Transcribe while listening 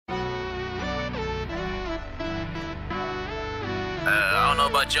I don't know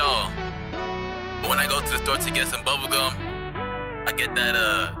about y'all, but when I go to the store to get some bubble gum, I get that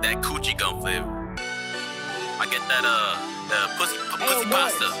coochie gum flavor. I get that the pussy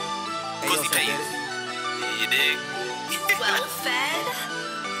pasta, pussy paste. You dig? Well fed.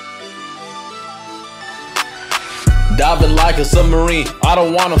 Diving like a submarine, I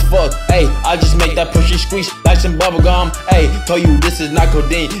don't wanna fuck, ayy. I just make that pussy squeeze like some bubblegum, ayy. Tell you this is not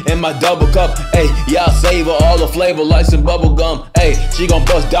codeine in my double cup, ayy. Yeah, I savor all the flavor like some bubblegum, ayy. She gon'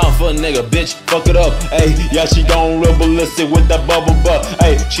 bust down for a nigga, bitch, fuck it up, ayy. Yeah, she gon' real ballistic with that bubble butt,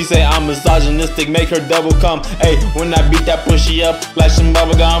 ayy. She say I'm misogynistic, make her double come, ayy. When I beat that pussy up like some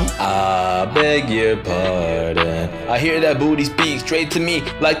bubblegum. I beg your pardon, I hear that booty speak straight to me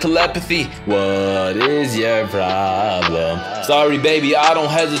like telepathy. What is your problem? Sorry baby, I don't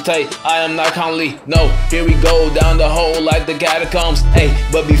hesitate, I am not Conley. No, here we go down the hole like the catacombs. Hey,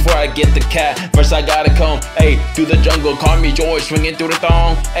 but before I get the cat, first I gotta come. Hey, through the jungle, call me George, swinging through the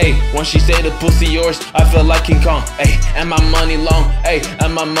thong. Hey, when she say the pussy yours, I feel like King Kong. Hey, and my money long. Hey,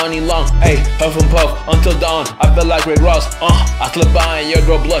 and my money long. Hey, huff and puff until dawn, I feel like Rick Ross. I clip by and your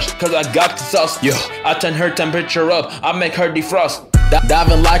girl blush, cause I got the sauce. Yo, I turn her temperature up, I make her defrost.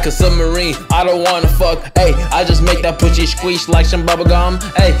 Diving like a submarine, I don't wanna fuck, ayy. I just make that pussy squeeze like some bubblegum,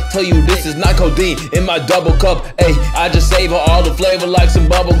 ayy. Tell you this is not codeine in my double cup, ayy. I just savor all the flavor like some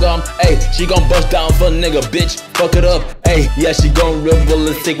bubblegum, ayy. She gon' bust down for a nigga, bitch, fuck it up, ayy. Yeah, she gon' real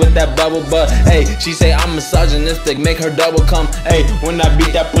ballistic with that bubble butt, ayy. She say I'm misogynistic, make her double come, ayy. When I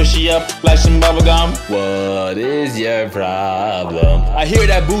beat that pussy up like some bubblegum. What is your problem? I hear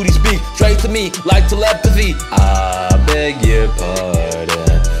that booty speak straight to me like telepathy. I beg your pardon.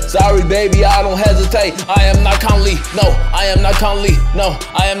 Sorry baby, I don't hesitate, I am not Conley. No, I am not Conley. No,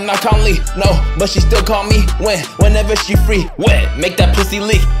 I am not Conley. No, but she still call me whenever she free. Wet, make that pussy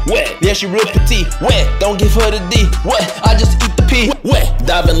leak. Wet, yeah she real petite. Wet, don't give her the D. Wet, I just eat the P. Wet,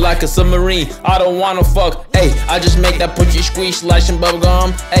 diving like a submarine, I don't wanna fuck, ayy. I just make that pussy squeeze like some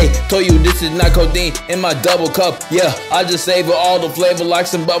bubblegum, ayy. Told you this is not codeine in my double cup. Yeah, I just savor all the flavor like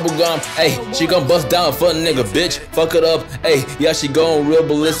some bubblegum, ayy. She gon' bust down for a nigga, bitch, fuck it up, ayy. Yeah, she gon' real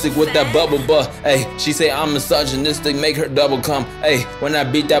ballistic with that bubble butt, ayy. She say I'm misogynistic, make her double come, ayy. When I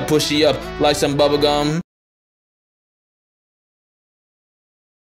beat that pussy up like some bubblegum.